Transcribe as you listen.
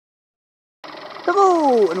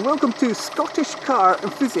Hello and welcome to Scottish Car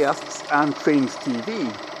Enthusiasts and Trains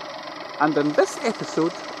TV. And in this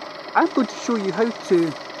episode I'm going to show you how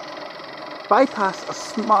to bypass a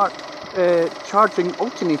smart charging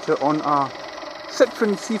alternator on a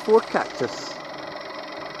Citroen C4 Cactus.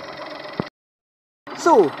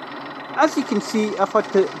 So, as you can see, I've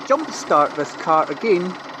had to jump start this car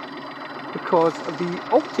again because the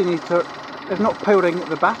alternator is not powering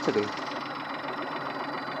the battery.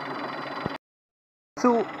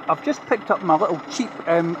 So I've just picked up my little cheap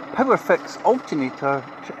PowerFix alternator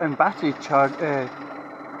and battery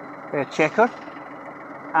checker,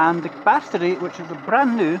 and the battery, which is a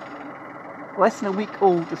brand new, less than a week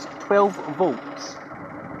old, is 12 volts.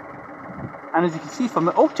 And as you can see from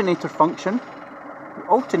the alternator function, the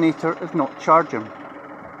alternator is not charging.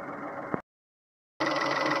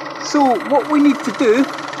 So what we need to do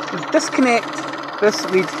is disconnect this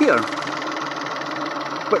lead here,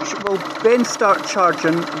 which will then start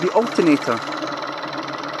charging the alternator.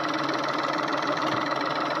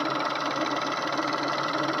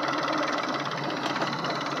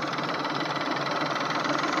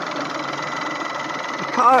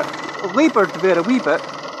 The car laboured there a wee bit,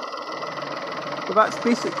 so that's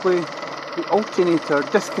basically the alternator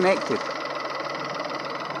disconnected.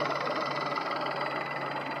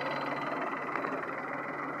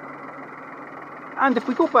 And if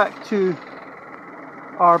we go back to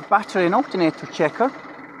our battery and alternator checker,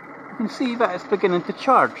 you can see that it's beginning to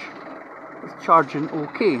charge. It's charging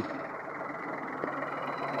okay.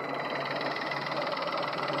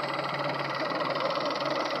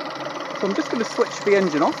 So I'm just going to switch the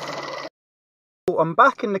engine off. So I'm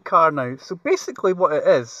back in the car now. So basically what it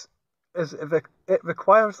is it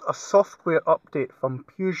requires a software update from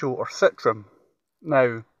Peugeot or Citroen.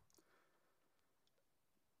 Now,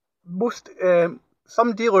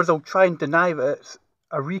 some dealers will try and deny that it's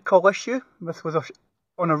a recall issue. This was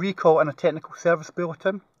on a recall in a technical service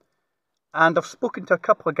bulletin, and I've spoken to a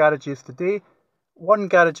couple of garages today. One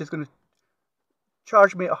garage is going to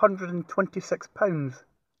charge me £126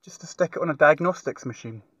 just to stick it on a diagnostics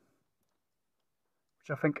machine, which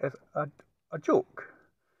I think is a joke.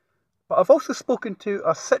 But I've also spoken to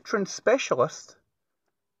a Citroen specialist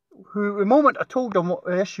who, the moment I told him what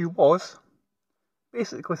the issue was,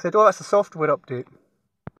 basically said, "Oh, that's a software update."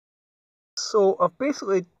 So I've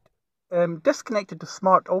basically disconnected the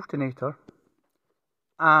Smart Alternator,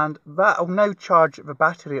 and that will now charge the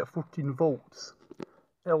battery at 14 volts.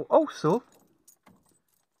 It'll also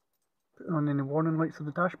put on any warning lights on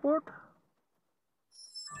the dashboard.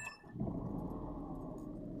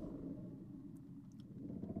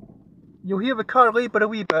 You'll hear the car labour a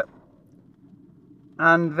wee bit,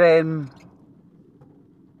 and then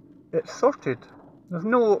it's sorted. There's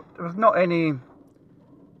not any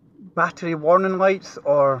battery warning lights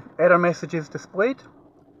or error messages displayed.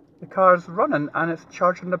 The car's running and it's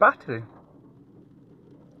charging the battery.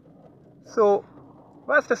 So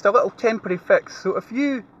that's just a little temporary fix. So if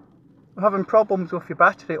you are having problems with your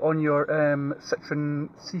battery on your Citroen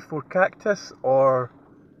C4 Cactus or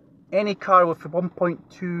any car with a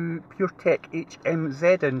 1.2 Puretech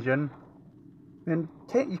HMZ engine, then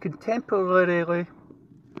you can temporarily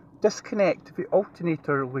disconnect the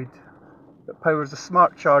alternator lead that powers the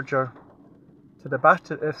smart charger to the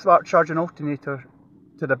battery, smart charging alternator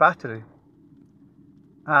to the battery,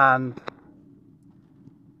 and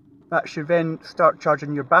that should then start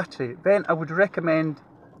charging your battery. Then I would recommend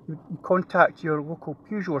you contact your local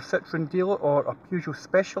Peugeot or Citroen dealer or a Peugeot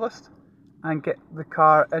specialist and get the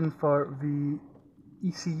car in for the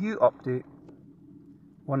ECU update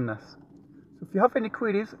on this. So if you have any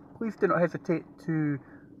queries, please do not hesitate to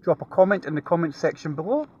drop a comment in the comment section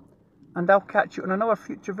below, and I'll catch you on another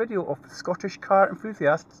future video of Scottish Car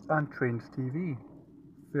Enthusiasts and Trains TV.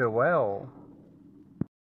 Farewell.